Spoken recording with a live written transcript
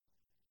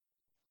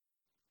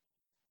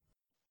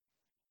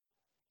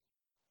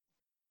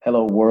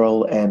Hello,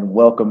 world, and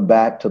welcome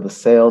back to the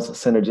Sales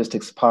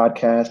Synergistics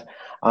Podcast.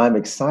 I'm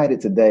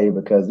excited today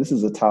because this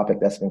is a topic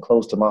that's been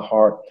close to my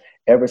heart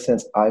ever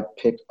since I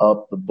picked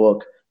up the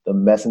book, The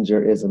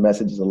Messenger is a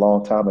Message, a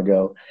long time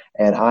ago.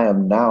 And I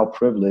am now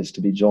privileged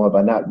to be joined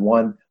by not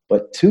one,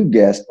 but two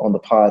guests on the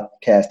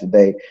podcast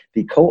today,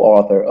 the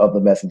co-author of The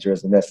Messenger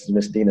is a Message,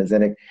 Miss Dina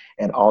Zinick,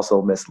 and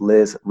also Miss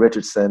Liz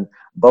Richardson,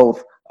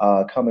 both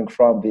coming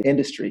from the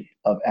industry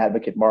of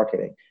advocate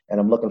marketing. And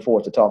I'm looking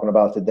forward to talking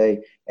about it today.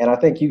 And I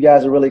think you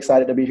guys are really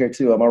excited to be here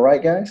too. Am I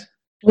right, guys?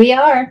 We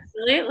are.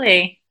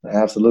 Absolutely.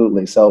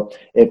 Absolutely. So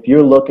if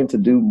you're looking to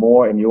do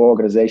more in your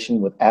organization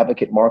with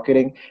advocate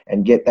marketing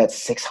and get that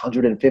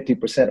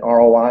 650%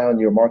 ROI on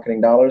your marketing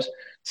dollars,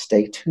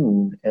 stay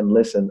tuned and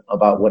listen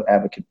about what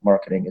advocate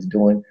marketing is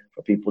doing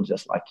for people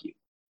just like you.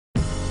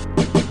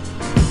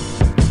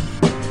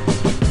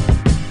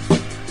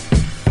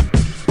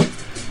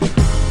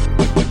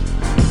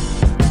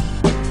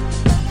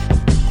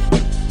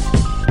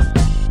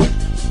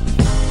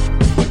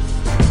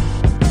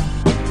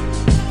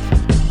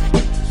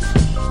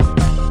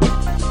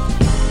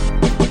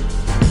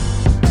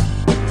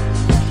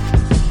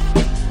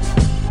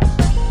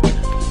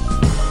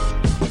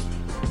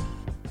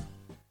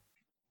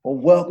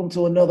 Welcome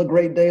to another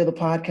great day of the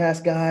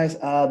podcast, guys.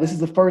 This is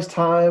the first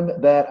time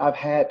that I've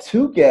had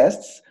two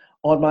guests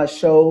on my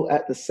show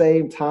at the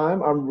same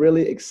time. I'm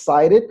really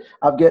excited.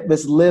 I've got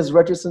Miss Liz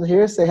Richardson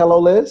here. Say hello,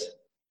 Liz.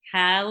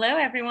 Hello,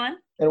 everyone.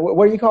 And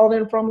where are you calling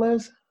in from,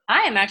 Liz?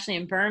 I am actually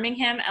in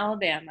Birmingham,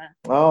 Alabama.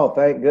 Oh,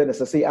 thank goodness.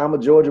 So see, I'm a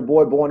Georgia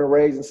boy, born and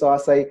raised, and so I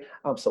say,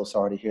 I'm so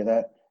sorry to hear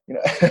that.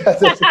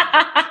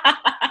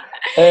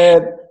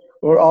 And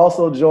we're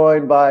also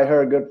joined by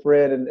her good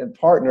friend and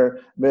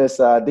partner, Miss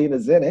Dina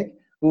Zinick,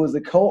 who is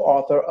the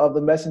co-author of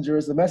The Messenger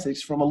is the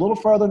Message from a little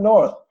further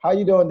north. How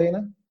you doing,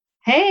 Dina?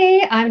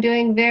 Hey, I'm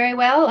doing very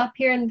well up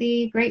here in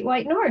the Great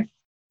White North.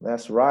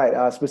 That's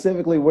right.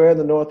 Specifically, where in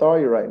the north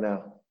are you right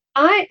now?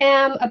 I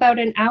am about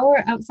an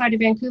hour outside of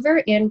Vancouver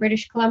in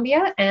British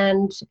Columbia,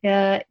 and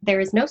there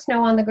is no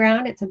snow on the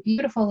ground. It's a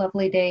beautiful,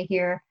 lovely day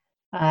here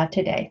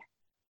today.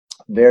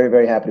 Very,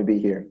 very happy to be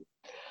here.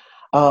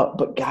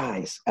 But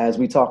guys, as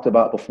we talked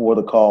about before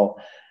the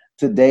call,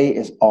 today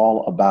is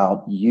all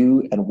about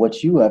you and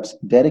what you have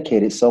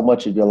dedicated so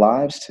much of your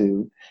lives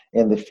to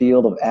in the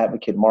field of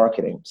advocate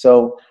marketing.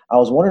 So I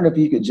was wondering if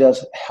you could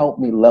just help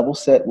me level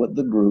set with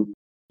the group.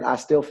 I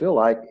still feel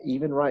like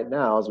even right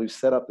now, as we've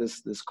set up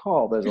this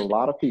call, there's a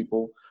lot of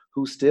people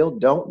who still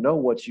don't know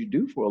what you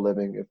do for a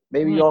living. If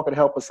maybe y'all could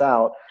help us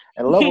out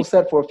and level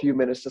set for a few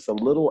minutes, just a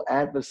little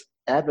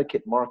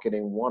advocate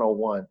marketing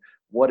 101.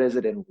 What is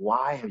it and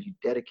why have you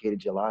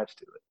dedicated your lives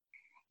to it?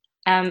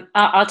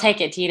 I'll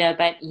take it, Dina,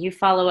 but you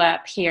follow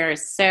up here.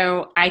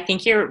 So I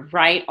think you're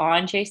right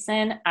on,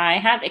 Jason. I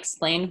have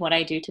explained what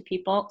I do to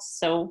people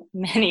so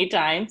many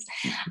times,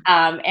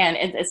 and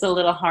it's a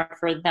little hard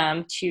for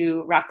them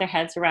to wrap their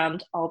heads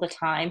around all the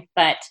time.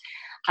 But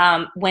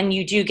when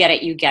you do get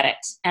it, you get it.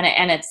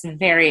 And it's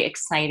very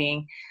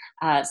exciting.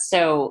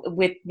 So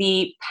with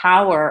the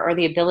power or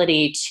the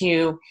ability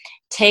to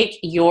take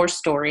your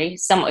story,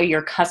 some of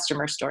your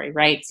customer story,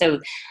 right? So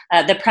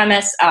the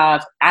premise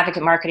of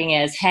advocate marketing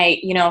is,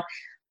 hey,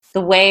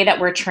 the way that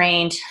we're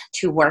trained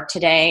to work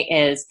today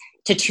is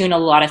to tune a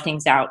lot of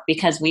things out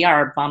because we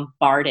are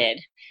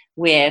bombarded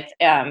with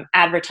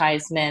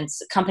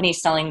advertisements,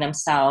 companies selling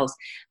themselves,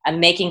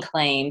 making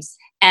claims.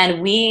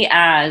 And we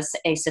as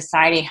a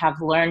society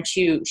have learned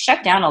to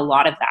shut down a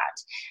lot of that.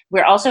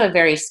 We're also a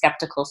very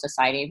skeptical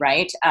society,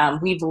 right?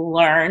 We've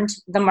learned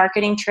the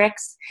marketing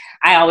tricks.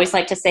 I always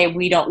like to say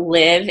we don't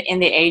live in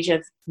the age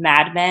of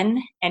Mad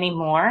Men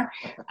anymore.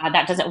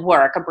 That doesn't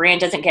work. A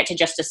brand doesn't get to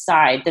just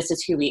decide this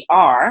is who we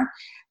are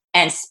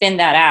and spin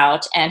that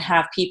out and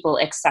have people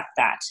accept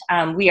that.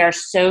 We are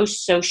so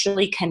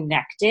socially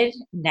connected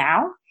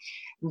now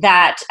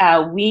that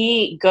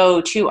we go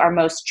to our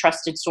most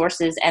trusted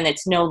sources, and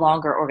it's no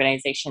longer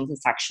organizations,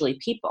 it's actually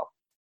people.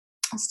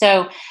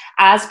 So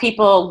as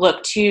people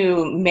look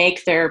to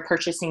make their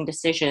purchasing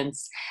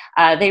decisions,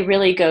 they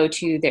really go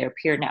to their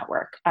peer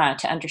network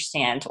to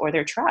understand, or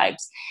their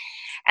tribes.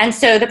 And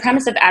so the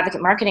premise of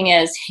advocate marketing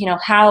is,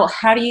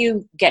 how do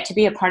you get to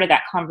be a part of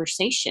that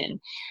conversation?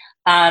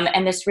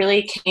 And this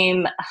really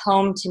came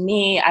home to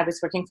me. I was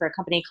working for a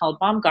company called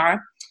Bomgar.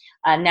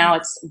 Now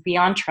it's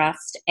Beyond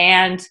Trust.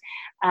 And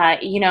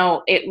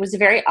it was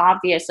very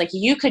obvious, like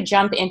you could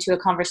jump into a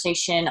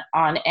conversation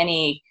on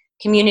any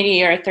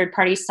community or a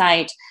third-party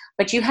site,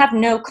 but you have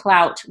no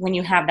clout when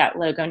you have that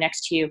logo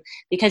next to you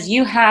because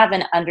you have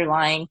an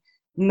underlying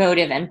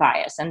motive and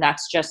bias, and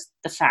that's just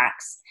the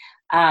facts.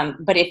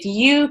 But if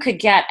you could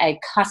get a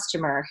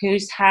customer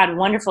who's had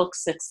wonderful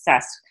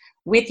success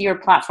with your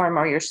platform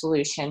or your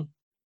solution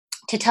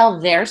to tell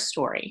their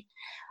story,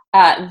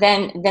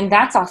 then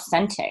that's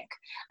authentic.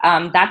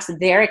 That's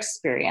their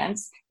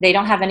experience. They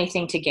don't have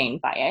anything to gain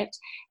by it.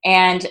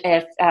 And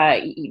if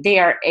they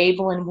are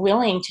able and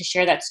willing to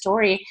share that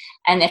story,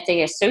 and if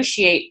they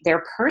associate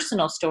their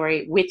personal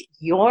story with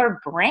your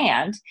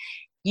brand,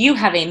 you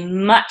have a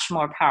much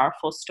more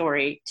powerful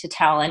story to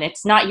tell, and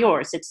it's not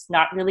yours. It's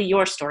not really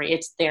your story.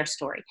 It's their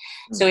story.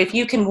 So if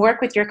you can work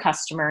with your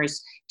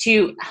customers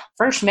to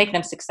first make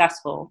them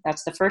successful,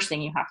 that's the first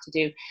thing you have to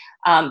do,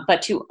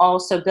 but to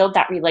also build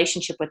that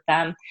relationship with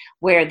them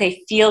where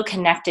they feel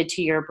connected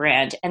to your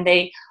brand and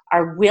they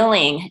are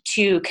willing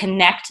to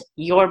connect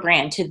your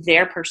brand to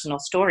their personal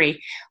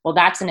story, well,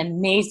 that's an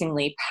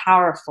amazingly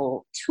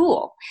powerful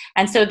tool.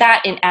 And so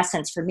that, in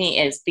essence, for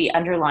me, is the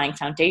underlying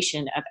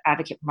foundation of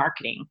advocate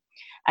marketing.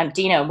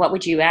 Dina, what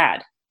would you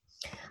add?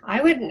 I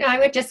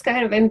would just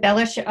kind of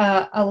embellish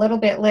a little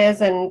bit,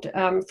 Liz. And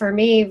for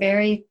me,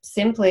 very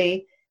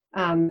simply,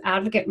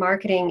 advocate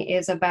marketing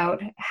is about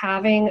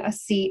having a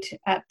seat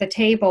at the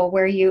table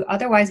where you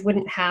otherwise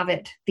wouldn't have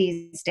it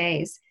these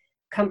days.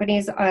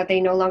 Companies, they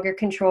no longer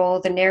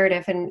control the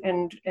narrative,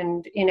 and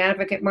in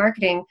advocate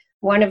marketing,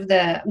 one of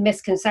the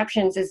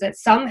misconceptions is that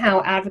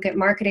somehow advocate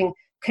marketing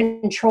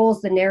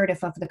controls the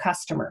narrative of the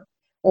customer,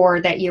 or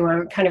that you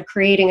are kind of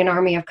creating an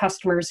army of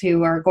customers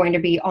who are going to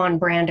be on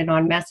brand and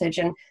on message.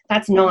 And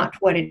that's not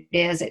what it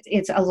is.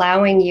 It's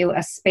allowing you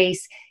a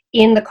space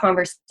in the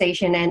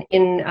conversation and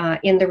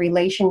in the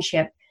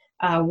relationship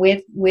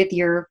with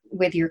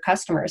your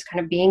customers,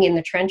 kind of being in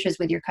the trenches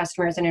with your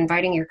customers and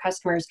inviting your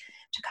customers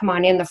to come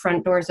on in the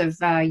front doors of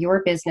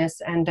your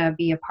business and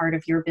be a part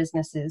of your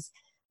business's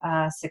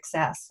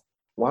success.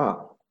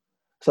 Wow.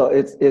 So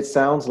it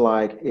sounds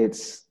like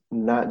it's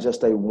not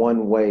just a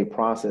one-way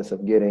process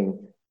of getting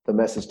the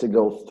message to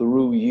go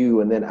through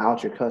you and then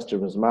out your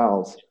customers'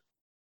 mouths.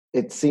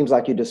 It seems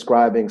like you're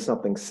describing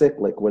something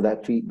cyclic where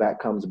that feedback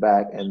comes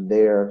back and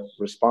their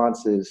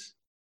responses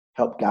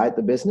help guide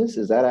the business.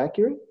 Is that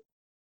accurate?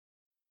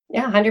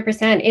 Yeah,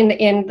 100%.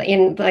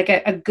 In like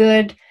a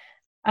good,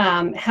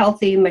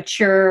 healthy,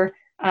 mature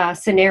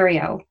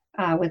scenario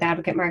with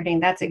advocate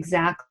marketing, that's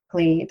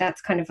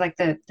kind of like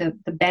the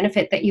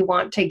benefit that you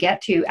want to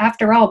get to.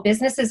 After all,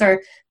 businesses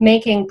are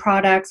making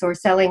products or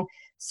selling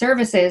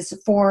services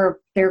for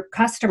their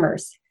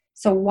customers.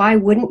 So why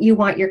wouldn't you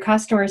want your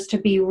customers to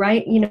be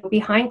right,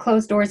 behind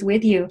closed doors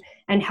with you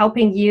and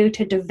helping you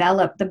to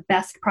develop the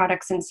best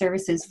products and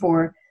services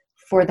for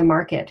the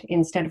market,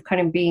 instead of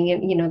kind of being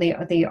in,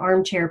 the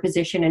armchair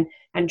position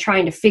and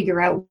trying to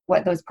figure out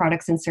what those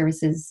products and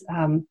services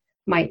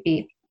might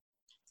be.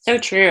 So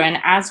true. And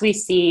as we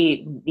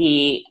see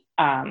the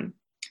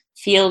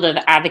field of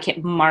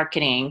advocate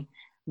marketing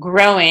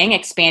growing,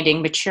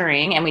 expanding,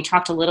 maturing, and we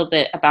talked a little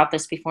bit about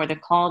this before the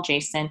call,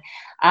 Jason,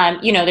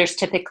 there's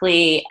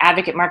typically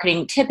advocate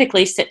marketing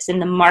typically sits in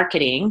the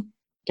marketing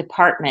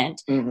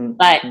department,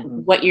 but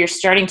what you're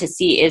starting to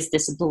see is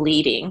this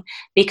bleeding,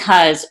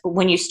 because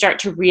when you start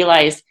to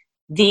realize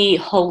the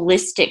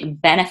holistic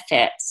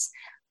benefits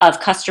of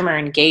customer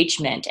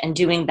engagement and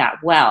doing that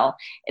well,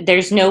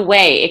 there's no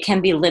way it can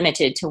be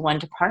limited to one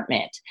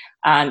department.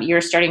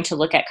 You're starting to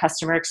look at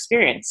customer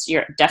experience.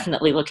 You're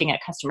definitely looking at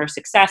customer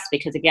success,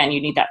 because again,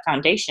 you need that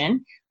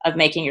foundation of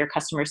making your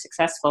customer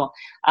successful.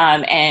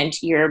 And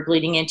you're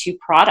bleeding into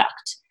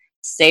product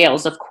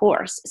sales, of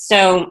course.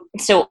 So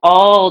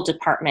all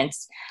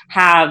departments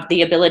have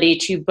the ability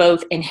to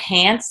both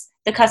enhance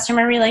the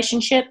customer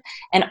relationship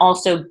and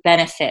also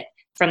benefit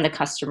from the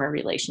customer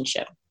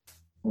relationship.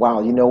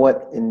 Wow, you know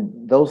what? In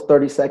those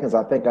 30 seconds,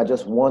 I think I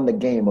just won the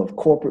game of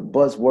corporate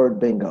buzzword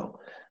bingo.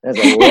 There's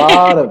a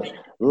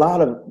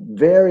lot of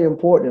very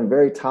important and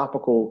very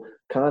topical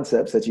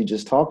concepts that you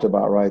just talked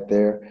about right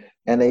there.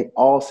 And they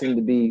all seem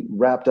to be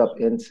wrapped up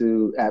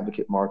into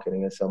advocate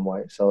marketing in some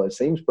way. So it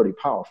seems pretty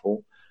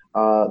powerful.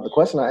 The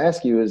question I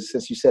ask you is,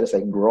 since you said it's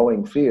a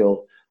growing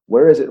field,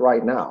 where is it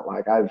right now?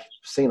 Like, I've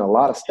seen a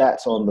lot of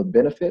stats on the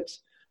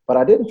benefits, but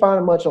I didn't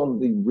find much on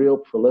the real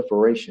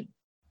proliferation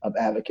of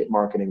advocate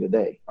marketing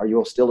today. Are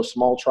you still a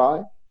small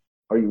tribe?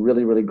 Are you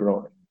really, really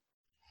growing?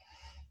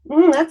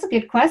 That's a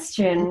good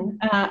question.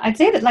 I'd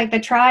say that, like, the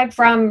tribe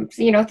from,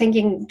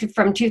 thinking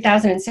from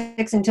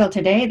 2006 until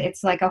today,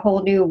 it's like a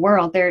whole new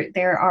world.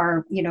 There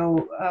are,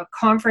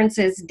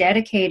 conferences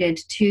dedicated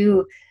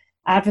to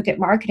advocate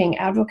marketing,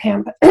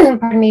 AdvoCamp,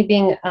 pardon me,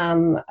 being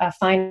a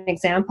fine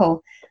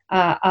example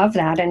of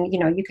that. And,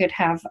 you could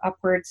have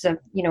upwards of,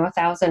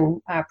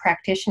 1,000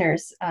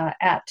 practitioners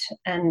at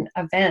an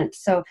event.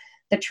 So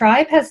the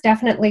tribe has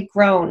definitely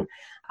grown.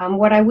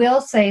 What I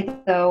will say,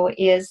 though,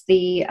 is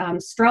the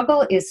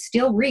struggle is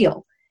still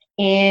real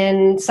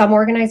in some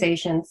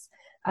organizations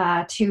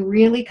to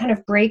really kind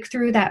of break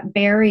through that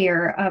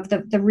barrier of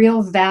the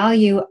real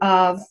value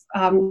of,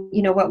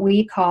 what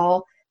we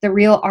call the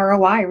real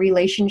ROI,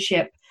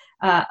 relationship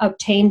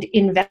obtained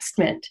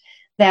investment.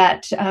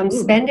 That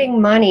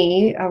spending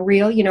money,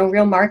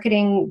 real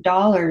marketing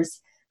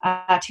dollars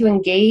to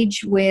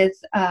engage with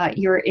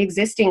your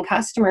existing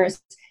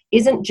customers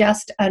isn't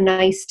just a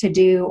nice to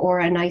do or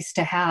a nice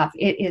to have.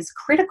 It is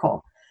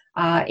critical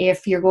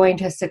if you're going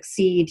to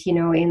succeed,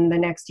 in the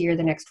next year,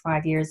 the next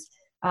 5 years,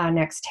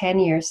 next 10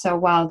 years. So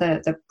while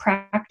the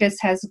practice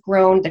has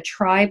grown, the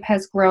tribe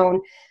has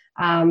grown,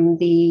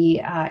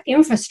 the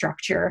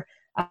infrastructure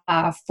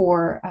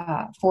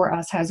for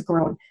us has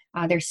grown.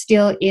 There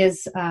still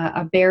is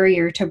a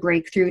barrier to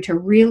break through to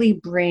really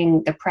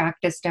bring the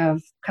practice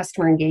of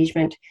customer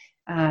engagement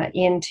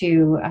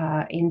into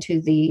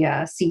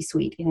the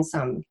C-suite in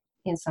some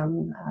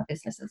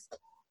businesses.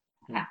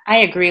 I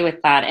agree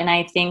with that, and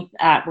I think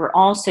that we're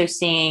also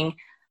seeing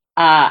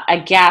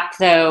a gap,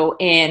 though,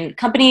 in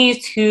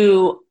companies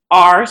who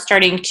are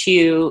starting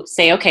to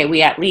say, okay,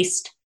 we at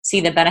least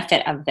see the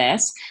benefit of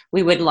this.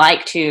 We would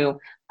like to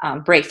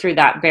break through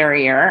that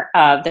barrier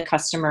of the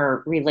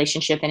customer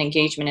relationship and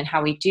engagement, and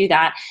how we do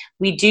that.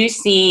 We do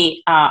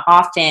see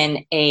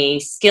often a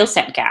skill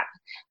set gap.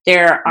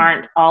 There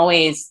aren't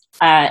always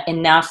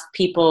enough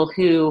people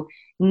who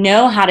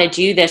know how to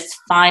do this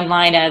fine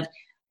line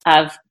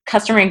of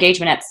customer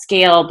engagement at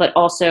scale, but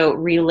also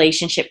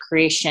relationship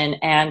creation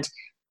and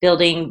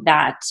building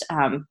that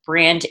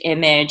brand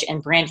image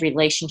and brand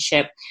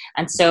relationship.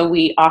 And so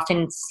we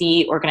often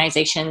see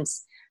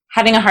organizations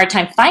having a hard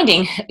time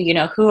finding,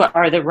 who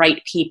are the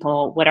right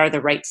people, what are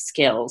the right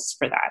skills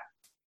for that.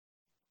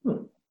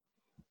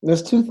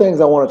 There's two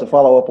things I wanted to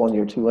follow up on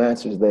your two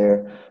answers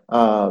there.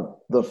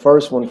 The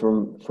first one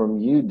from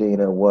you,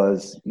 Dina,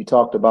 was you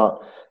talked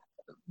about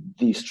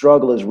the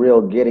struggle is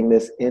real getting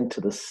this into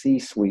the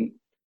C-suite.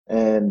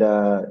 And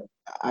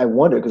I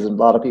wonder, because a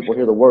lot of people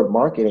hear the word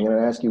marketing, and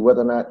I ask you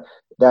whether or not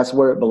that's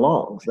where it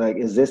belongs. Like,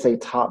 is this a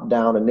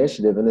top-down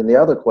initiative? And then the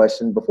other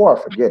question, before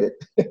I forget it,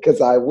 because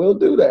I will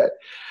do that,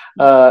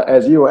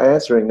 as you were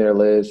answering there,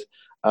 Liz,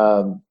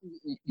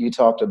 you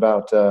talked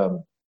about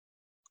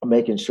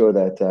making sure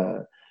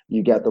that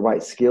you got the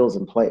right skills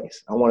in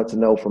place. I wanted to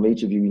know from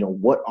each of you,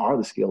 what are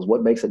the skills?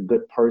 What makes a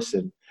good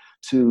person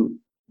to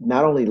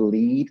not only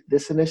lead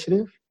this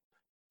initiative,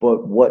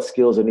 but what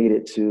skills are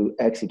needed to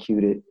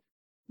execute it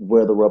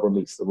where the rubber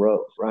meets the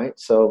road, right?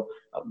 So,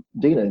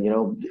 Dina,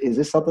 is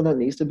this something that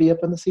needs to be up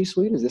in the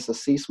C-suite? Is this a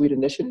C-suite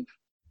initiative?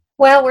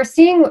 Well, we're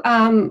seeing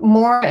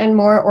more and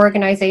more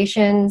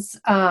organizations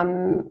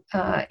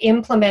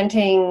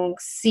implementing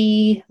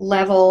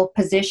C-level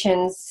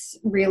positions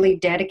really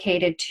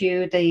dedicated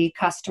to the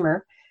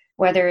customer,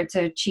 whether it's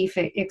a chief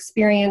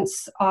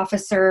experience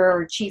officer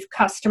or chief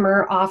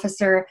customer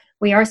officer.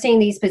 We are seeing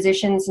these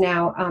positions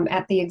now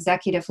at the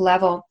executive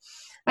level.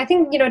 I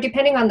think,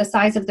 depending on the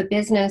size of the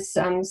business,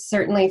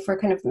 certainly for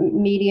kind of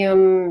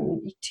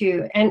medium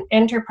to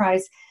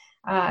enterprise,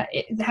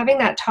 having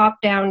that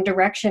top-down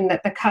direction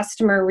that the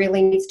customer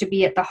really needs to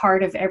be at the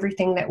heart of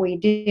everything that we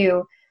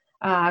do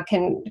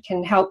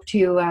can help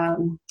to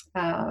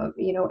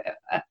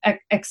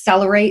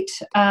accelerate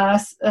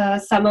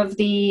some of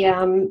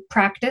the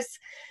practice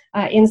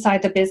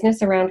inside the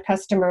business around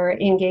customer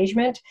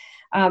engagement.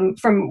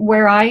 From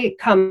where I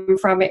come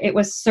from, it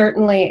was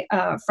certainly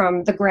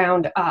from the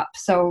ground up.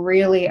 So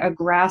really a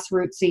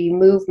grassrootsy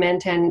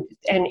movement, and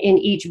in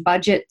each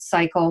budget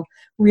cycle,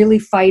 really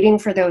fighting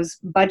for those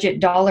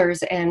budget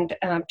dollars and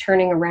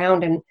turning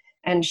around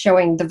and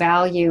showing the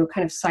value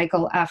kind of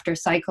cycle after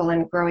cycle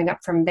and growing up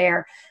from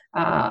there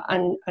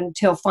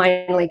until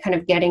finally kind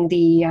of getting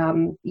the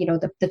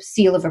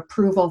seal of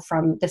approval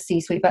from the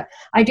C-suite. But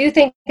I do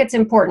think it's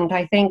important.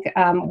 I think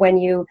when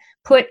you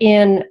put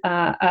in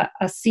a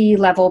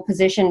C-level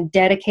position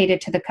dedicated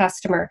to the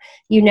customer,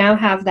 you now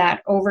have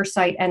that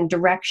oversight and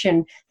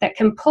direction that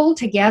can pull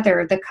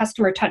together the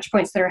customer touch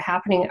points that are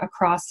happening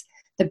across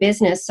the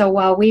business. So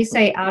while we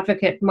say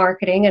advocate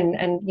marketing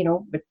and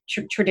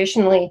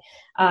traditionally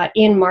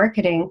in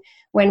marketing,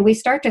 when we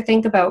start to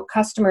think about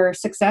customer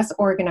success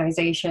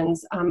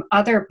organizations,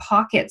 other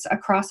pockets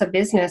across a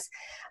business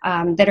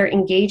that are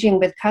engaging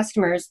with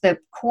customers, the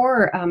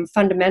core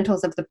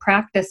fundamentals of the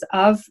practice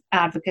of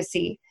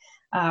advocacy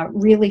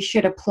really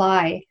should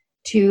apply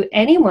to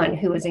anyone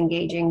who is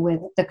engaging with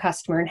the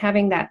customer, and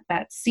having that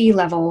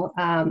C-level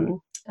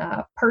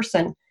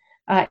person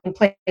in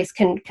place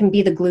can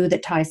be the glue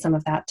that ties some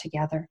of that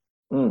together.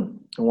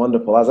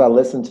 Wonderful. As I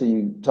listen to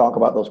you talk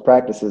about those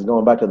practices,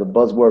 going back to the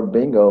buzzword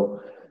bingo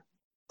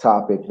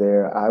topic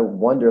there, I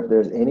wonder if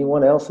there's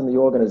anyone else in the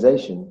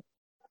organization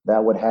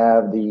that would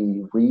have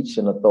the reach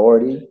and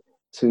authority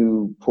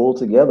to pull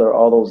together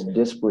all those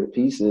disparate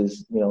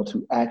pieces,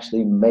 to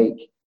actually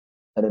make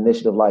an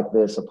initiative like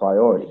this a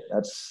priority.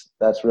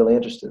 That's really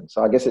interesting.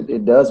 So I guess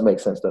it does make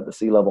sense that the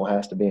C-level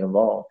has to be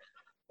involved.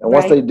 And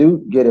once they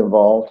do get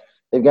involved,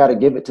 they've got to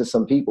give it to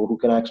some people who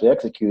can actually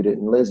execute it.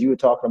 And Liz, you were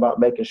talking about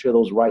making sure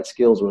those right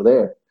skills were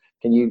there.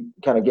 Can you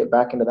kind of get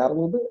back into that a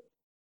little bit?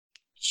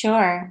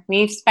 Sure.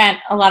 We've spent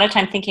a lot of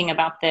time thinking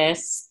about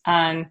this.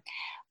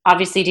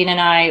 Obviously, Dina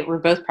and I were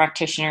both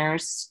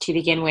practitioners to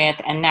begin with,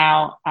 and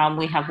now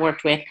we have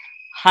worked with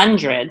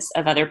hundreds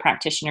of other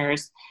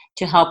practitioners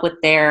to help with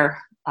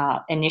their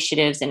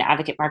initiatives in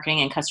advocate marketing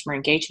and customer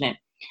engagement.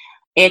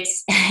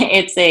 It's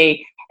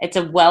a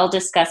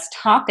well-discussed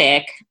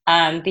topic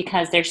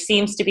because there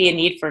seems to be a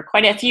need for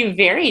quite a few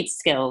varied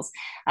skills.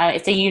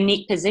 It's a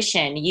unique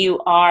position. You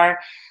are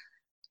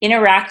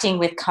interacting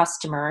with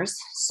customers,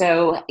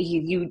 so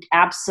you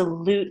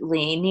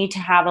absolutely need to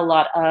have a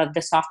lot of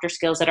the softer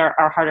skills that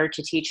are harder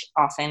to teach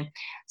often,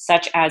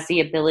 such as the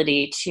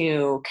ability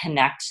to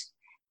connect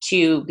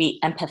to be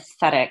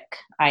empathetic.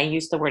 I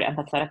use the word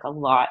empathetic a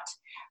lot.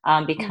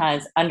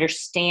 Because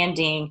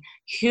understanding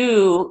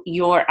who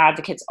your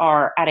advocates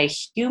are at a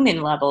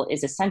human level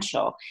is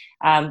essential,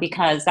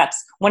 because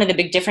that's one of the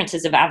big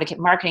differences of advocate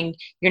marketing.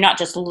 You're not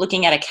just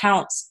looking at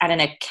accounts at an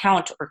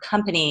account or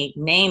company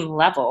name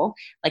level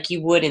like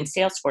you would in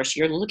Salesforce.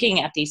 You're looking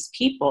at these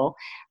people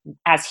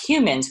as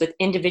humans with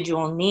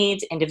individual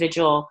needs,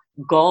 individual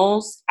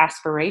goals,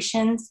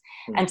 aspirations.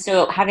 And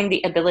so having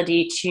the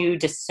ability to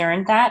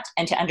discern that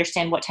and to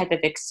understand what type of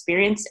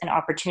experience and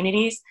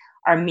opportunities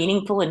are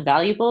meaningful and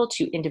valuable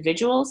to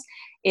individuals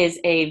is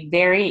a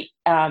very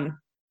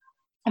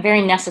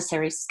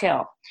necessary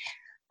skill.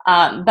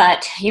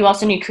 But you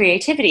also need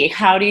creativity.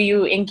 How do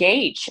you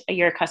engage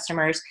your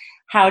customers?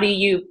 How do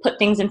you put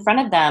things in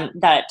front of them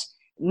that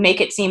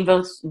make it seem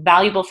both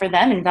valuable for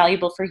them and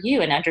valuable for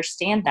you, and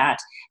understand that?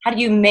 How do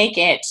you make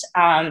it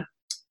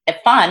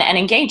fun and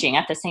engaging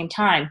at the same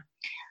time?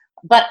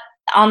 But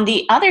on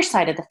the other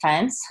side of the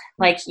fence,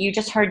 like you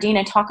just heard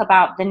Dina talk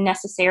about the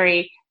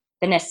necessity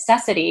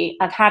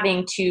of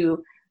having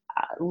to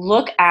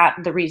look at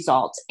the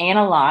results,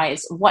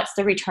 analyze what's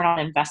the return on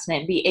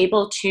investment, be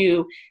able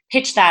to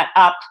pitch that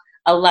up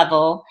a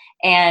level,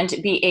 and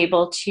be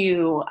able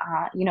to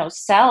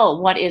sell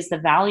what is the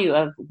value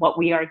of what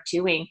we are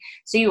doing.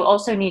 So you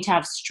also need to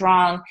have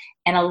strong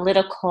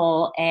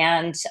analytical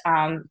and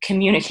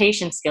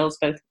communication skills,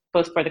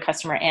 both for the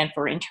customer and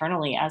for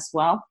internally as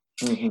well.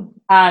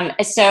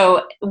 Mm-hmm.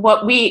 So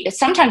what we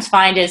sometimes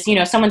find is,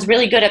 someone's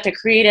really good at the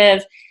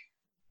creative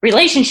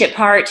relationship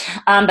part,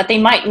 but they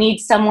might need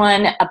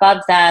someone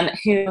above them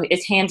who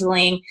is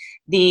handling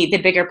the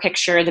bigger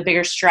picture, the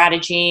bigger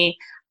strategy.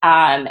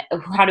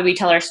 How do we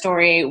tell our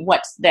story?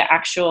 What's the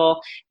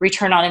actual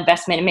return on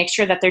investment? And make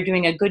sure that they're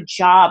doing a good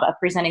job of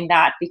presenting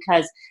that,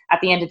 because at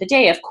the end of the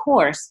day, of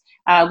course,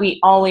 we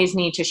always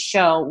need to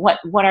show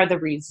what are the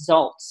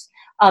results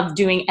of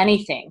doing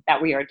anything that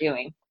we are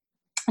doing.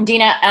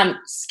 Dina,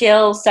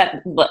 skills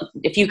that,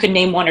 if you could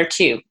name one or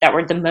two that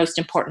were the most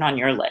important on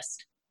your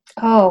list.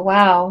 Oh,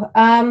 wow.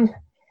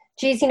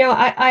 Geez,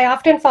 I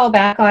often fall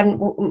back on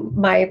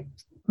my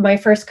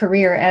first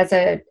career as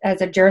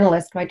a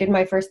journalist. I did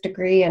my first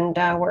degree and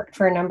worked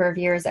for a number of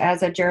years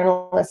as a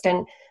journalist.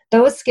 And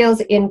those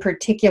skills in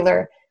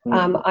particular,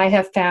 I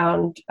have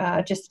found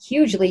just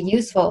hugely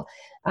useful.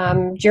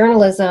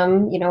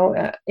 Journalism,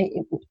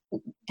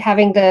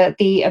 having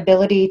the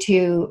ability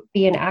to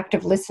be an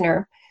active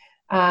listener,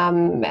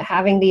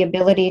 having the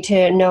ability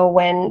to know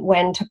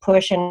when to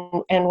push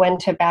and when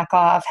to back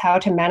off, how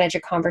to manage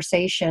a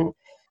conversation.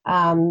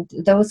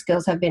 Those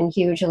skills have been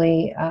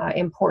hugely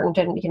important,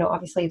 and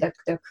obviously the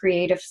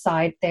creative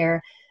side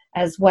there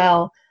as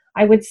well.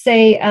 I would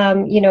say,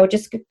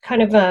 just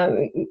kind of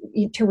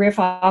to riff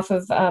off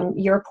of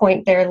your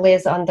point there,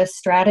 Liz, on the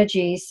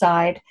strategy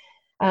side.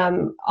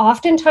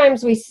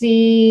 Oftentimes we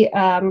see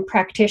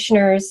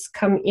practitioners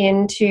come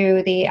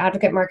into the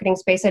advocate marketing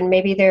space, and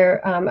maybe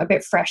they're a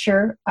bit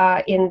fresher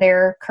in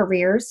their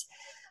careers.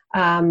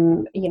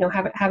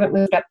 Haven't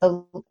moved up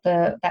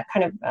that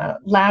kind of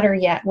ladder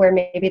yet, where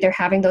maybe they're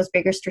having those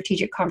bigger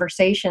strategic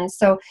conversations.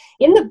 So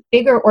in the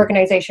bigger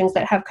organizations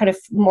that have kind of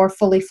more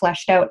fully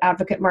fleshed out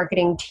advocate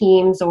marketing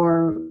teams,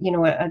 or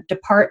a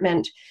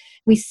department,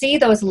 we see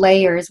those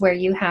layers where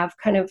you have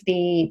kind of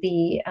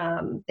the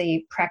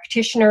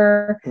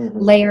practitioner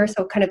layer,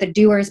 so kind of the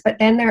doers, but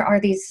then there are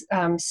these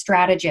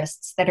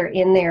strategists that are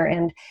in there.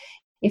 And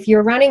if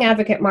you're running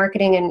advocate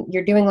marketing and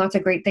you're doing lots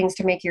of great things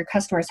to make your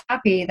customers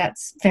happy,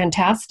 that's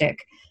fantastic.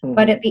 Mm-hmm.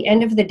 But at the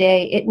end of the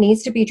day, it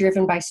needs to be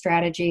driven by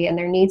strategy, and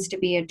there needs to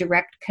be a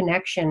direct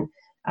connection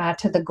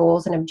to the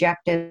goals and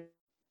objectives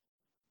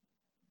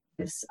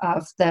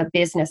of the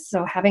business.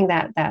 So having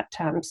that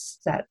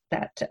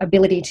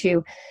ability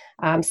to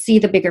see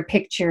the bigger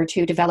picture,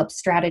 to develop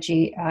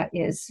strategy,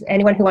 is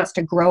anyone who wants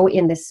to grow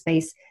in this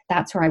space.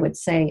 That's where I would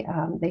say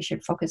they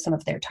should focus some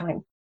of their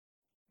time.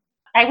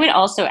 I would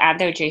also add,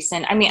 though,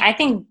 Jason, I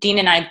think Dean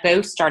and I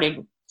both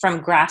started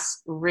from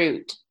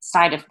grassroots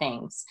side of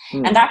things.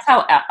 And that's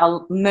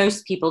how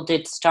most people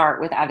did start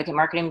with advocate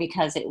marketing,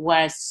 because it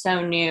was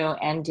so new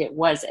and it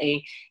was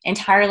a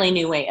entirely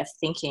new way of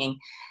thinking.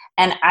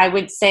 And I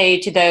would say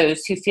to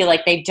those who feel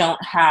like they don't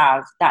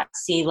have that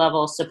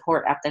C-level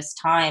support at this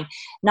time,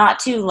 not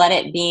to let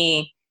it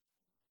be,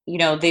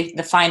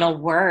 the final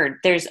word.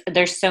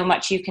 There's so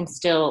much you can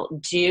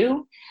still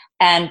do.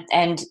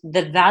 And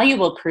the value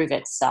will prove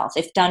itself.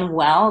 If done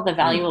well, the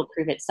value will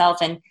prove itself.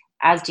 And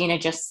as Dina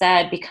just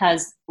said,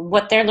 because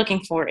what they're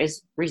looking for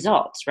is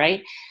results,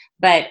 right?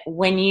 But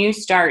when you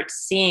start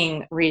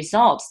seeing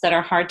results that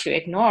are hard to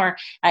ignore,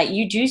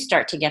 you do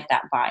start to get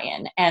that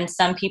buy-in. And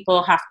some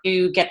people have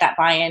to get that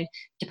buy-in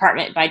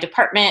department by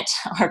department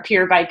or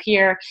peer by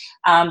peer.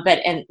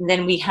 And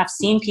then we have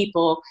seen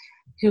people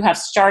who have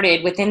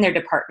started within their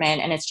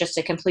department, and it's just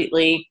a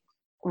completely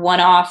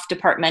one-off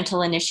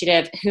departmental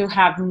initiative, who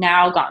have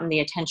now gotten the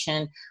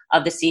attention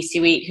of the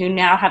C-suite, who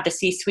now have the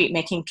C-suite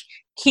making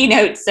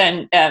keynotes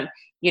and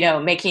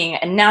making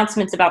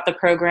announcements about the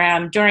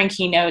program during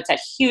keynotes at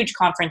huge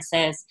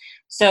conferences.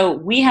 So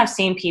we have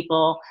seen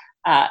people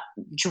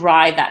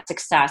drive that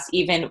success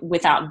even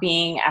without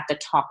being at the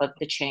top of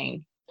the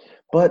chain.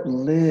 But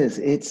Liz,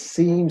 it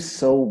seems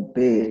so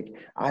big.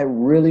 I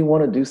really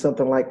want to do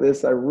something like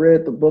this. I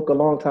read the book a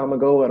long time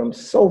ago and I'm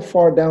so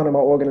far down in my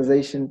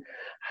organization.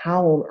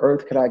 How on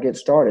earth could I get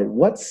started?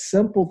 What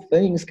simple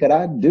things could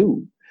I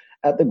do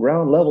at the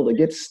ground level to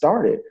get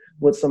started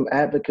with some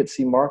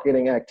advocacy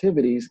marketing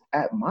activities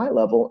at my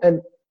level?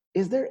 And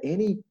is there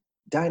any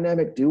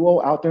dynamic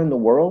duo out there in the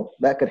world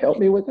that could help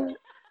me with that?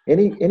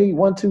 Any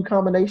 1-2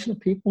 combination of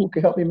people who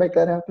could help me make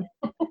that happen?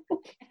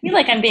 I feel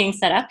like I'm being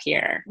set up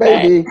here.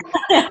 Maybe.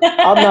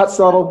 I'm not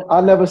subtle. I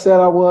never said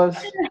I was.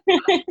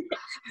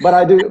 But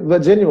I do.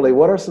 But genuinely,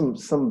 what are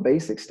some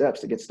basic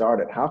steps to get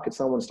started? How could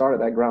someone start at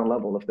that ground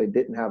level if they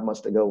didn't have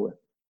much to go with?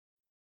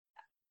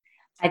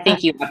 I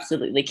think you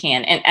absolutely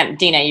can. And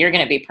Dina, you're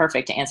going to be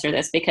perfect to answer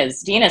this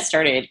because Dina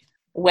started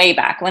way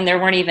back when there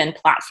weren't even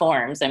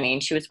platforms. I mean,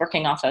 she was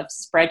working off of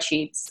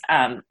spreadsheets,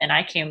 and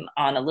I came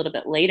on a little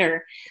bit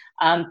later.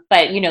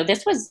 But,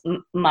 this was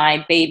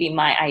my baby,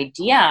 my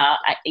idea,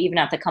 even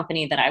at the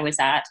company that I was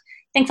at.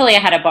 Thankfully, I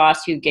had a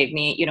boss who gave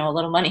me, a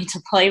little money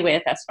to play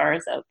with as far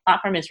as a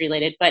platform is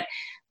related. But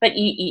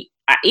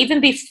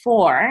even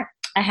before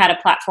I had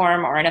a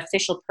platform or an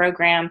official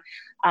program,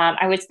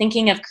 I was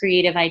thinking of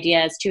creative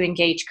ideas to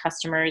engage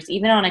customers,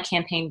 even on a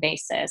campaign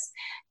basis,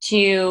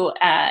 to,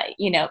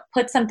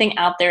 put something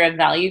out there of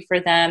value for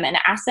them and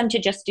ask them to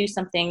just do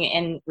something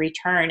in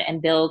return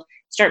and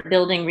start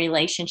building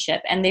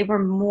relationship. And they were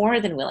more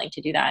than willing to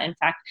do that. In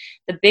fact,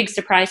 the big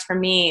surprise for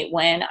me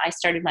when I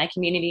started my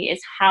community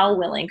is how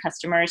willing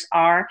customers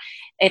are,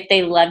 if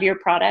they love your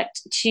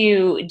product,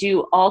 to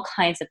do all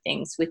kinds of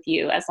things with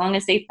you, as long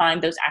as they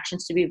find those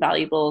actions to be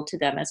valuable to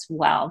them as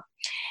well.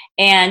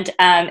 And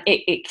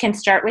it can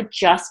start with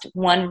just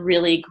one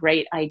really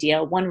great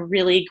idea, one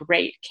really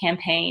great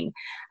campaign,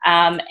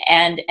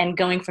 and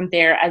going from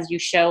there as you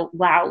show,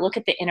 wow, look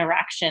at the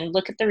interaction,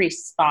 look at the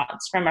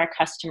response from our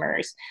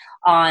customers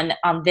on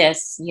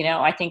this.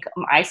 I think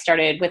I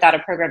started without a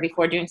program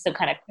before doing some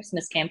kind of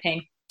Christmas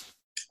campaign.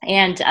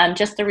 And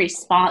just the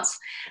response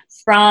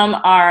from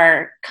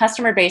our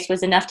customer base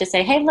was enough to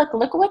say, hey, look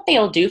what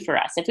they'll do for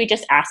us if we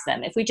just ask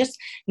them, if we just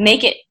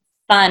make it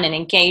fun and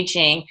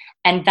engaging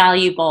and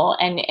valuable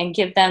and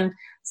give them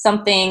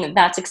something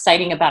that's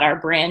exciting about our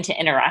brand to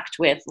interact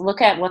with.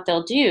 Look at what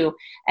they'll do.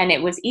 And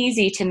it was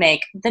easy to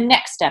make the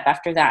next step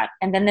after that,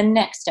 and then the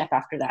next step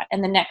after that,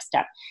 and the next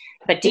step.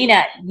 But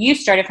Dina, you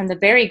started from the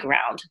very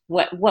ground.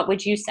 What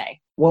would you say?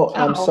 Well,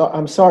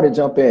 I'm sorry to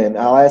jump in.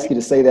 I'll ask you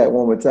to say that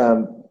one more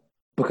time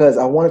because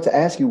I wanted to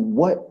ask you,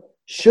 what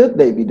should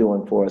they be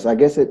doing for us? I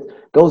guess it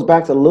goes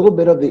back to a little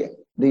bit of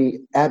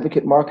the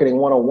advocate marketing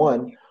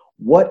 101.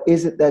 What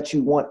is it that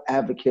you want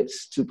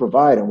advocates to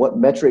provide, and what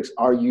metrics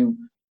are you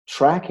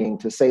tracking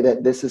to say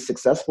that this is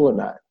successful or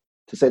not,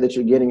 to say that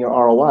you're getting your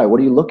ROI? What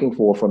are you looking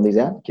for from these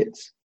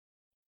advocates?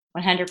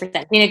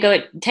 100%. Dina, go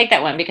take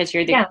that one because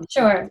you're the... Yeah,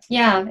 sure.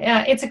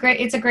 Yeah. It's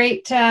a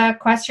great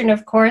question.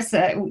 Of course,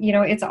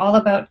 it's all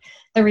about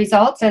the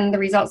results, and the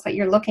results that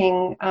you're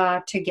looking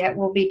to get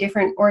will be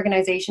different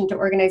organization to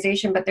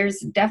organization, but there's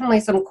definitely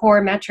some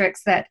core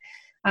metrics that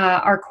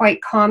are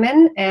quite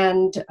common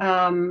and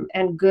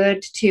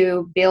good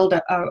to build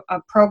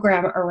a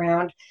program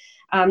around.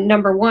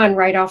 Number one,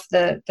 right off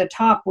the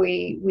top,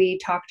 we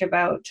talked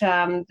about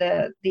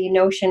the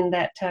notion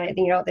that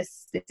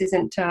this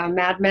isn't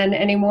Mad Men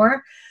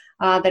anymore,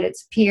 that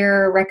it's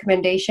peer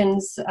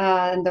recommendations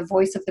and the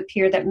voice of the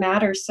peer that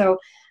matters. So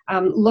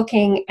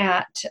looking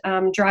at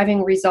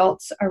driving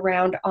results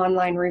around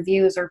online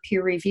reviews or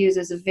peer reviews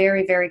is a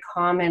very, very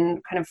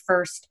common kind of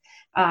first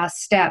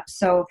step.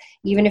 So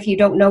even if you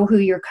don't know who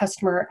your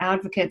customer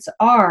advocates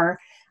are,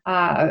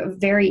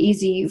 very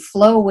easy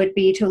flow would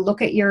be to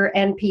look at your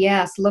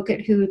NPS, look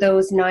at who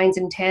those 9s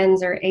and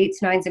 10s or 8s,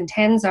 9s and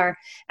 10s are,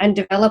 and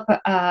develop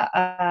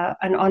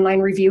an online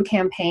review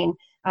campaign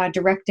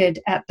directed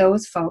at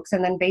those folks.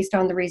 And then based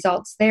on the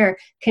results there,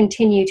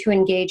 continue to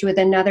engage with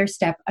another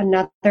step,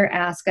 another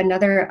ask,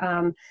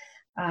 another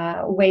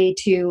way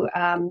to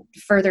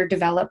further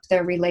develop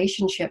the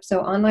relationship.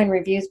 So online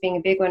reviews being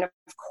a big one. Of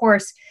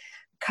course,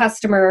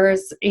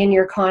 customers in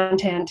your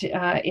content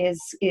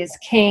is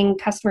king.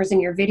 Customers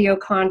in your video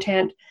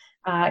content,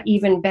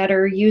 even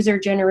better.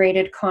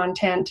 User-generated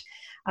content.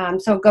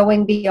 So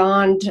going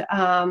beyond,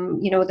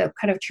 the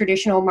kind of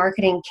traditional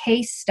marketing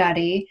case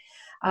study,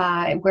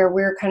 where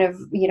we're kind of,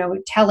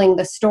 telling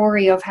the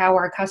story of how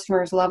our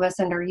customers love us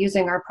and are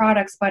using our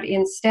products, but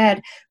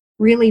instead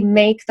really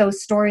make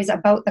those stories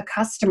about the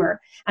customer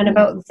and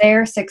about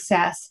their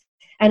success,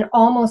 and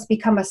almost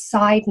become a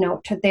side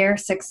note to their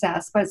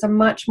success. But it's a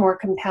much more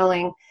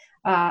compelling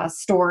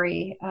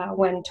story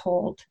when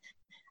told.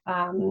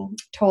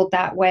 told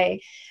that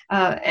way.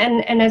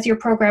 And as your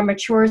program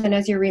matures and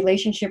as your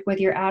relationship with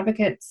your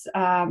advocates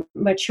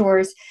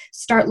matures,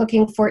 start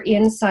looking for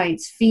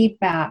insights,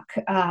 feedback.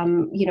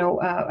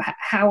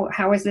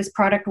 How is this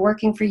product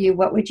working for you?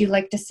 What would you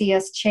like to see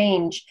us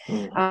change?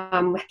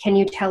 Can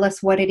you tell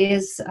us what it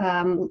is,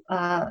 what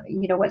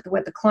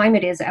the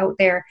climate is out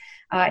there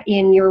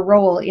in your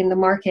role in the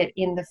market,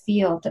 in the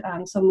field?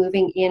 So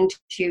moving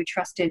into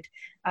trusted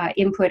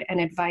input and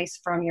advice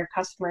from your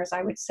customers,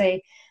 I would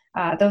say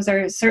those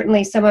are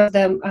certainly some of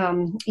the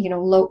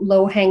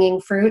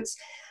low-hanging fruits.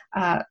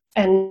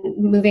 And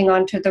moving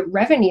on to the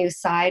revenue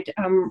side,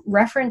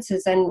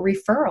 references and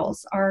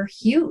referrals are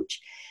huge.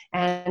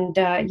 And,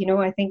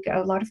 I think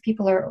a lot of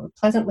people are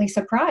pleasantly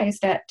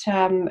surprised at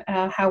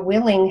how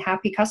willing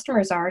happy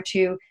customers are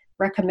to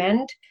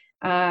recommend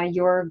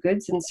your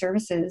goods and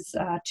services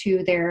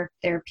to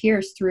their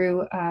peers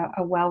through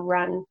a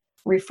well-run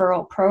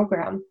referral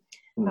program.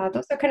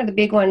 Those are kind of the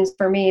big ones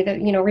for me.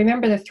 That,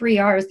 remember the 3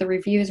 R's: the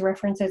reviews,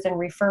 references, and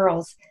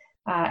referrals,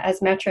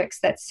 as metrics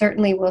that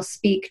certainly will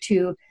speak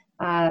to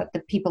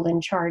the people in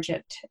charge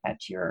at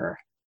your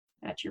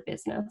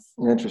business.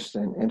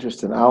 Interesting.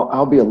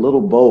 I'll be a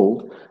little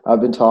bold. I've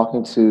been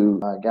talking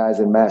to guys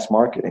in mass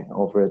marketing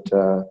over at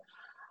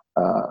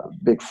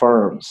big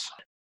firms.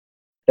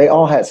 They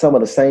all had some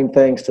of the same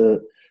things to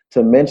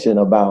mention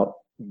about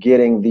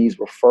getting these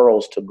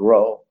referrals to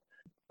grow.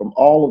 From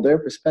all of their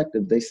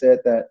perspective, they said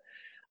that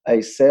a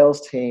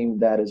sales team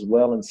that is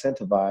well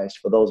incentivized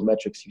for those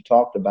metrics you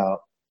talked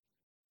about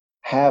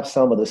have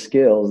some of the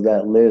skills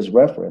that Liz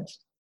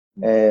referenced.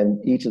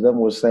 And each of them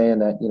was saying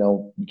that,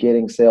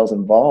 getting sales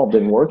involved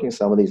in working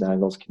some of these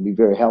angles can be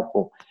very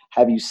helpful.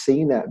 Have you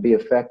seen that be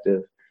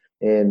effective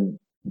in,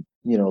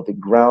 the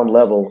ground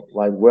level,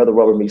 like where the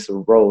rubber meets the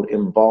road,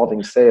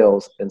 involving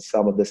sales in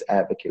some of this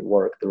advocate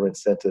work through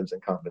incentives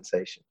and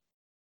compensation?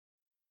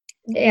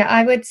 Yeah,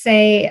 I would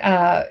say,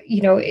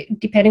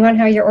 depending on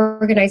how your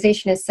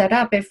organization is set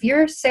up, if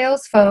your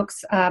sales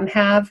folks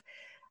have,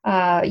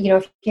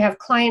 if you have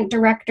client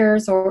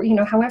directors or,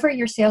 however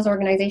your sales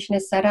organization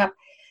is set up,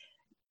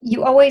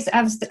 you always,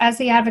 as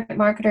the advocate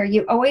marketer,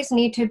 you always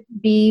need to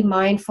be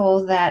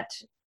mindful that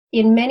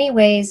in many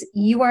ways,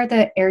 you are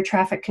the air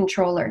traffic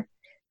controller.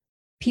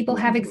 People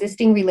have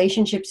existing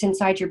relationships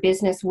inside your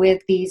business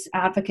with these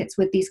advocates,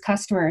 with these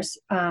customers.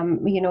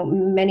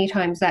 Many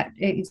times that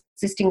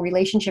existing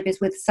relationship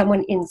is with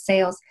someone in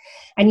sales.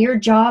 And your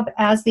job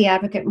as the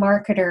advocate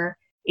marketer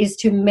is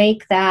to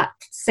make that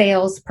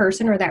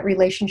salesperson or that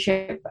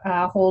relationship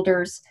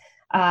holder's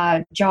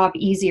job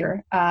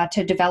easier,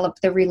 to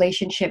develop the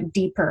relationship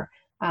deeper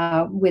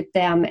with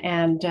them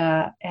and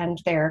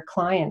their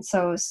clients.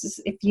 So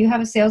if you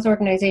have a sales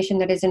organization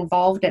that is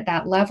involved at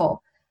that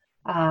level,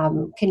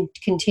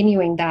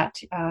 continuing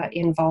that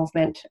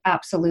involvement,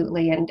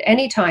 absolutely. And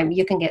anytime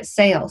you can get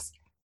sales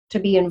to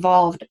be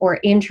involved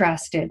or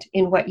interested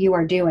in what you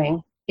are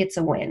doing, it's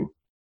a win.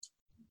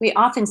 We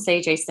often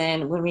say,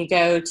 Jason, when we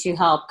go to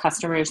help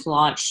customers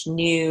launch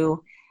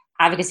new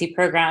advocacy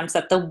programs,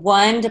 that the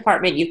one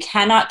department you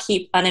cannot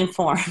keep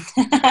uninformed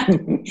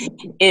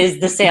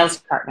is the sales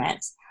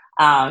department,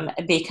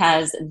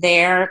 because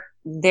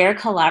their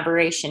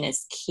collaboration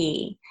is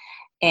key.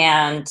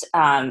 And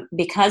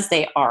because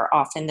they are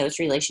often those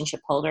relationship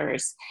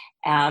holders.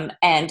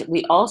 And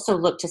we also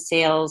look to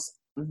sales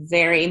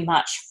very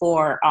much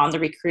on the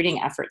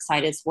recruiting effort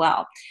side as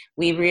well.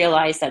 We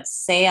realize that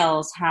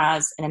sales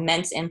has an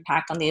immense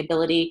impact on the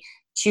ability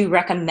to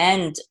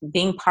recommend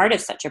being part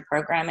of such a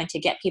program and to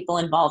get people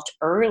involved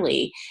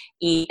early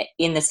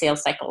in the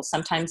sales cycle,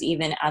 sometimes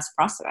even as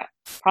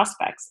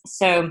prospects.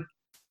 So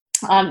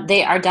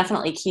they are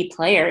definitely key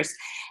players.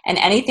 And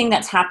anything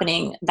that's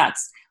happening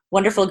that's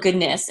wonderful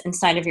goodness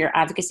inside of your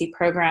advocacy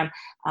program,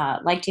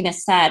 like Dina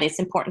said, it's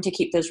important to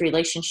keep those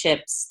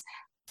relationships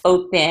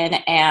open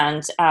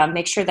and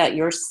make sure that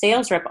your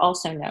sales rep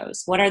also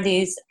knows what are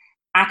these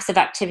acts of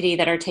activity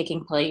that are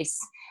taking place.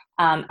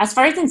 As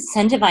far as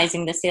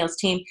incentivizing the sales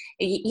team,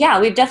 yeah,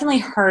 we've definitely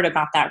heard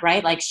about that,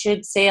 right? Like,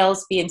 should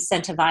sales be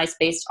incentivized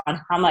based on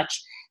how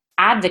much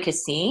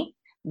advocacy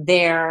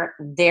their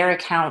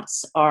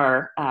accounts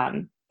are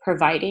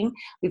providing?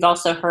 We've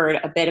also heard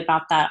a bit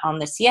about that on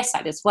the CS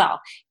side as well.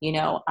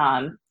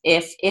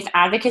 If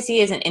advocacy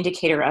is an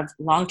indicator of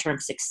long-term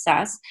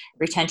success,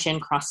 retention,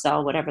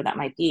 cross-sell, whatever that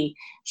might be,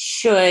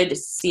 should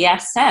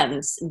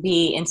CSMs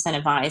be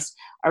incentivized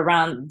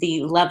around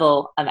the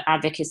level of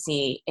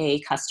advocacy a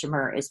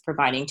customer is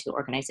providing to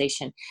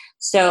organization?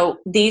 So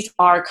these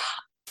are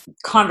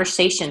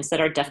conversations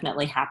that are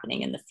definitely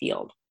happening in the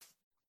field.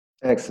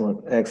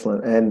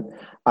 Excellent. And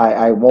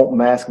I won't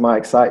mask my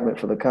excitement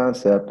for the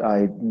concept.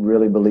 I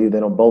really believe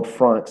that on both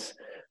fronts,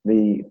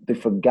 the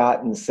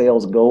forgotten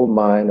sales gold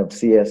mine of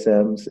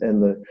CSMs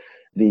and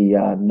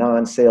the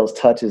non-sales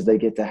touches they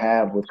get to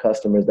have with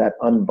customers, that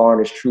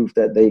unvarnished truth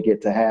that they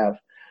get to have.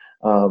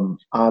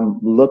 I'm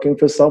looking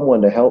for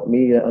someone to help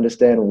me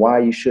understand why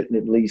you shouldn't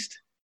at least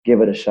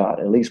give it a shot.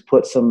 At least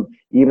put some,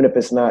 even if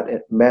it's not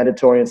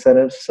mandatory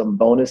incentives, some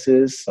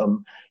bonuses,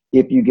 some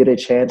if you get a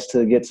chance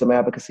to get some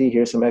advocacy,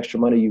 here's some extra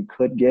money you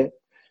could get.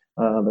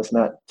 That's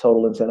not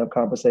total incentive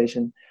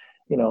compensation.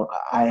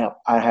 I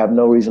have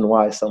no reason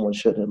why someone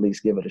shouldn't at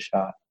least give it a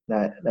shot.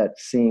 That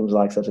seems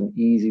like such an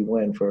easy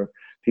win for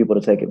people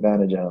to take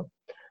advantage of.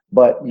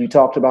 But you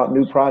talked about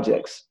new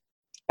projects,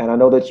 and I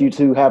know that you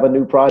two have a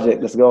new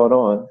project that's going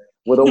on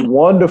with a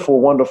wonderful,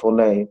 wonderful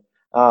name.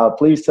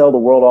 Please tell the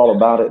world all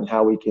about it and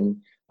how we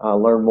can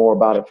learn more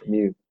about it from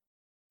you.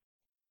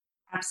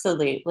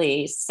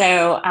 Absolutely.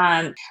 So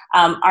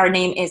our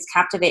name is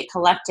Captivate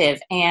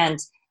Collective, and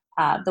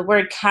the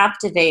word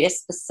captivate is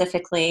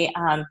specifically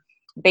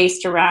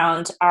based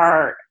around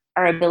our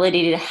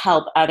ability to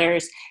help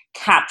others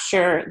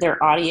capture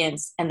their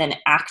audience and then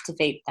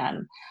activate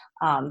them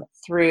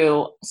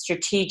through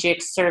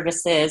strategic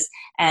services,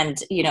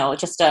 and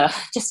just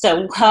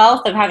a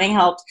wealth of having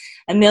helped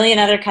a million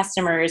other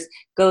customers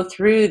go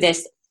through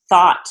this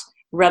thought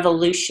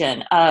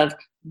revolution of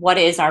what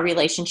is our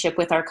relationship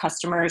with our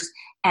customers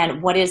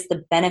and what is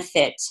the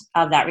benefit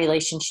of that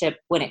relationship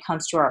when it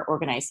comes to our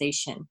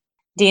organization.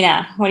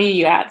 Dina, what do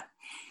you add?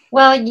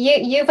 Well,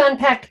 you've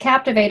unpacked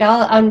Captivate.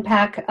 I'll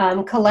unpack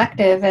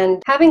Collective,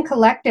 and having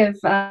Collective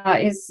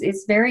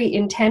is very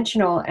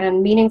intentional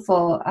and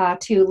meaningful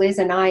to Liz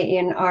and I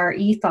in our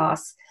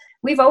ethos.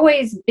 We've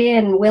always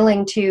been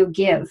willing to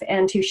give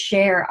and to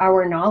share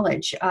our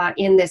knowledge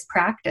in this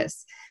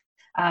practice.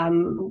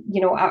 In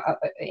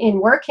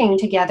working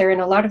together, and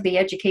a lot of the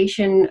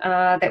education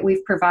that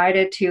we've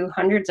provided to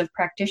hundreds of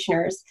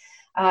practitioners,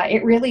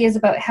 it really is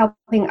about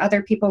helping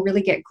other people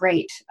really get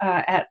great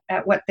at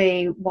what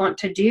they want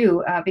to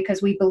do,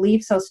 because we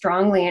believe so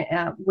strongly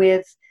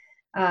with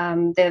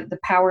the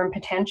power and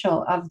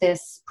potential of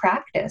this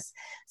practice.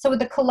 So with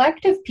the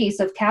collective piece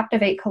of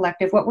Captivate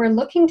Collective, what we're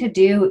looking to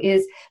do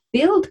is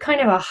build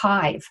kind of a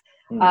hive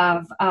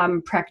of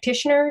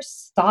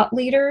practitioners, thought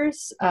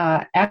leaders,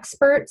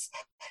 experts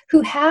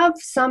who have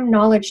some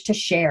knowledge to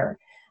share.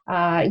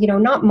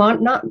 Not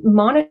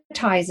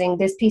monetizing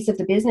this piece of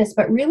the business,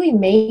 but really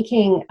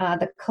making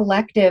the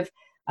collective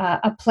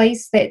a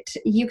place that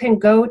you can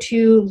go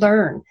to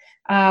learn,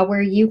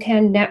 where you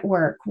can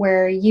network,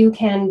 where you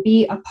can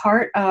be a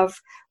part of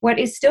what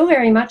is still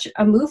very much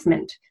a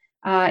movement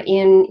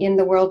in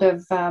the world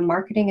of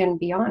marketing and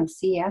beyond,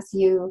 CES,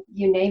 you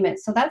name it.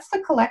 So that's the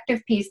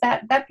collective piece.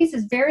 That piece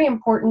is very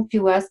important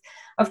to us.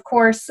 Of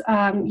course,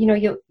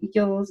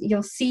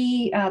 you'll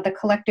see the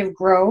collective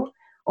grow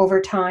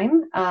over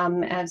time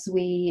as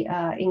we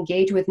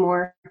engage with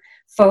more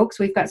folks.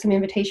 We've got some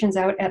invitations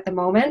out at the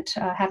moment,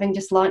 having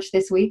just launched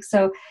this week.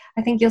 So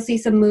I think you'll see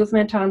some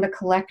movement on the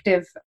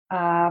collective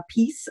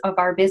piece of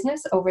our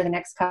business over the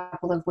next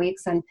couple of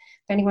weeks. And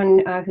if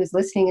anyone who's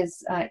listening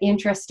is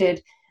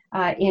interested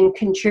in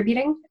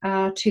contributing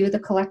to the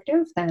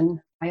collective,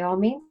 then by all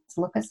means,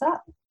 look us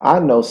up. I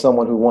know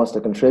someone who wants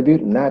to contribute,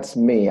 and that's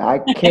me. I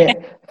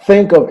can't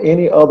think of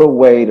any other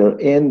way to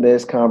end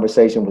this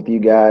conversation with you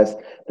guys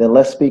than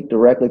let's speak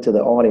directly to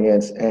the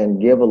audience and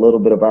give a little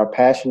bit of our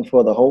passion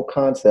for the whole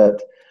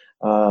concept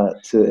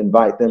to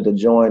invite them to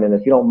join. And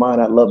if you don't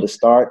mind, I'd love to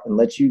start and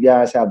let you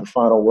guys have the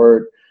final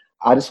word.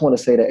 I just want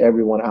to say to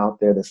everyone out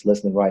there that's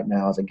listening right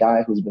now, as a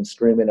guy who's been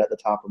screaming at the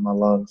top of my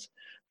lungs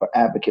for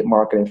advocate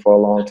marketing for a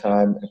long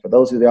time, and for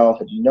those of y'all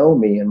who know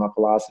me and my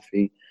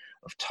philosophy,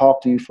 I've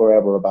talked to you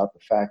forever about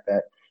the fact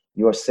that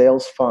your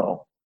sales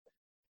funnel,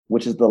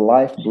 which is the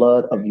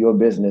lifeblood of your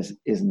business,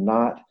 is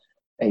not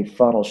a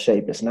funnel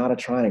shape. It's not a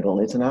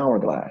triangle. It's an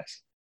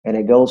hourglass. And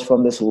it goes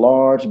from this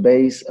large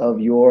base of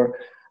your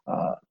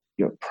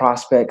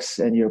prospects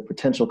and your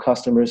potential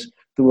customers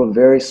through a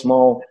very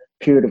small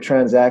period of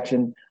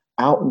transaction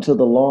out into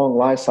the long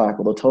life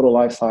cycle, the total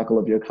life cycle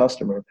of your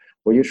customer,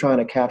 where you're trying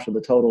to capture the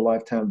total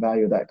lifetime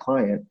value of that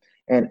client.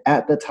 And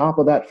at the top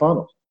of that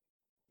funnel,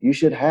 you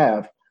should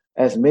have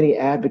as many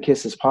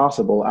advocates as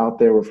possible out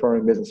there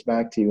referring business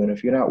back to you. And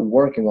if you're not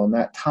working on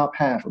that top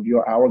half of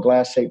your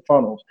hourglass-shaped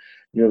funnel,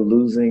 you're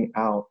losing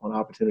out on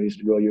opportunities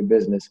to grow your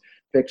business.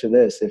 Picture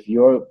this: if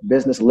your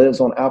business lives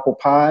on apple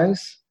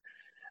pies,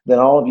 then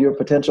all of your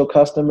potential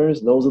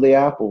customers, those are the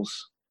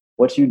apples.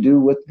 What you do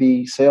with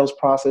the sales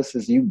process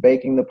is you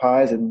baking the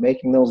pies and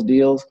making those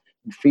deals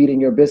and feeding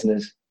your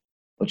business.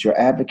 But your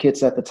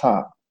advocates at the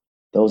top,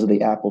 those are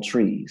the apple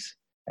trees.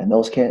 And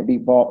those can't be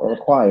bought or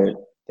acquired.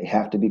 They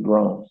have to be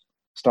grown.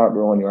 Start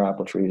growing your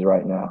apple trees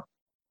right now.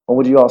 What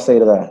would you all say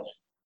to that?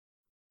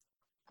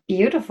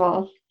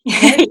 Beautiful.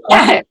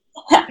 Yeah.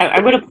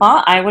 I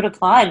would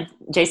applaud,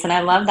 Jason.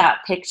 I love that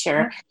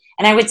picture.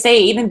 And I would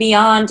say even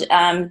beyond,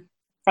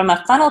 from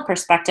a funnel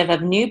perspective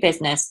of new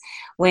business,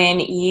 when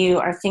you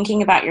are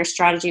thinking about your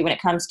strategy when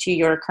it comes to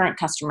your current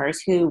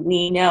customers, who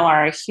we know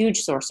are a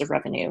huge source of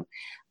revenue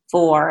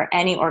for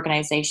any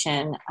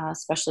organization,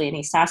 especially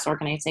any SaaS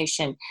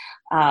organization,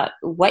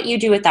 what you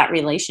do with that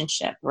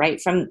relationship, right?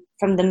 From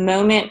the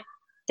moment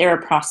they're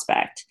a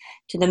prospect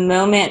to the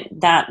moment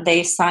that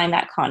they sign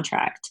that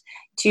contract,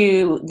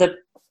 to the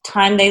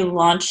time they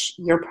launch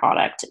your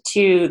product,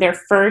 to their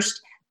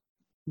first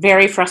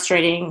very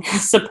frustrating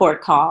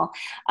support call,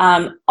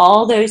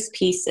 all those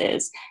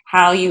pieces,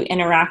 how you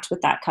interact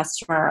with that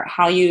customer,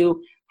 how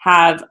you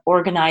have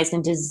organized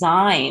and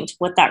designed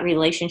what that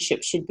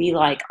relationship should be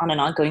like on an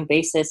ongoing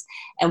basis,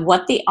 and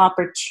what the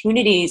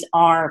opportunities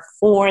are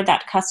for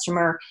that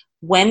customer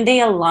when they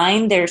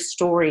align their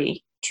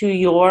story to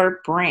your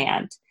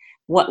brand.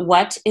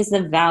 What is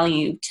the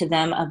value to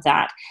them of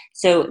that?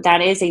 So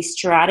that is a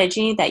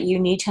strategy that you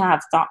need to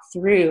have thought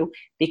through,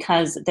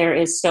 because there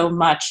is so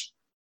much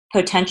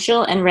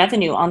potential and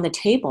revenue on the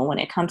table when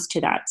it comes to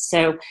that.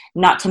 So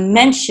not to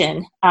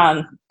mention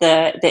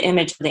the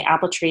image of the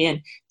apple tree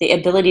and the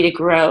ability to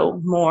grow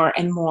more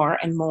and more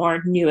and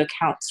more new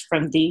accounts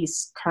from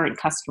these current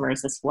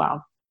customers as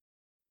well.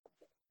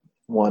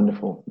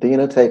 Wonderful.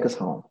 Dina, take us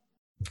home.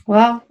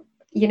 Well,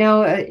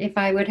 if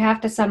I would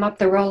have to sum up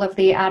the role of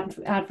the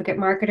advocate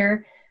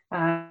marketer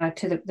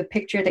to the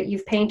picture that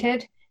you've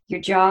painted, your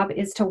job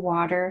is to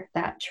water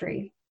that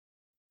tree.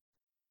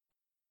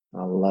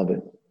 I love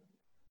it.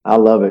 I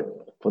love it.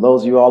 For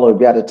those of you all who've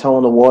got a toe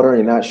in the water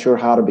and you're not sure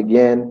how to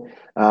begin,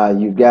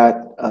 you've got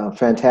a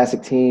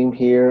fantastic team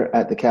here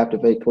at the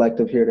Captivate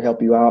Collective here to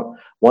help you out.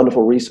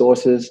 Wonderful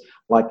resources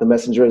like The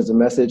Messenger is the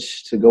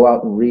Message to go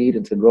out and read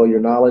and to grow your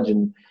knowledge.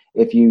 And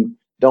if you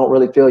don't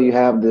really feel you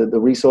have the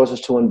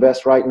resources to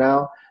invest right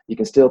now, you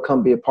can still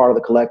come be a part of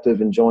the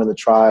collective and join the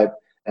tribe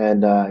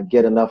and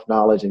get enough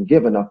knowledge and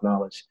give enough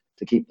knowledge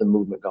to keep the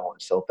movement going.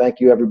 So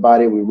thank you,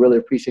 everybody. We really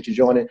appreciate you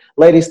joining.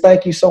 Ladies,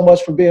 thank you so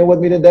much for being with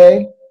me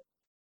today.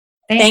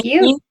 Thank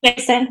you,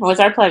 Jason. It was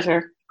our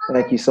pleasure.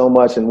 Thank you so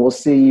much. And we'll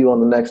see you on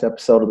the next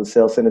episode of the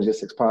Sales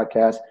Synergistics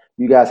Podcast.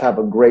 You guys have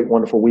a great,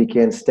 wonderful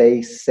weekend.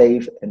 Stay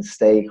safe and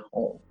stay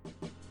home.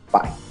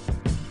 Bye.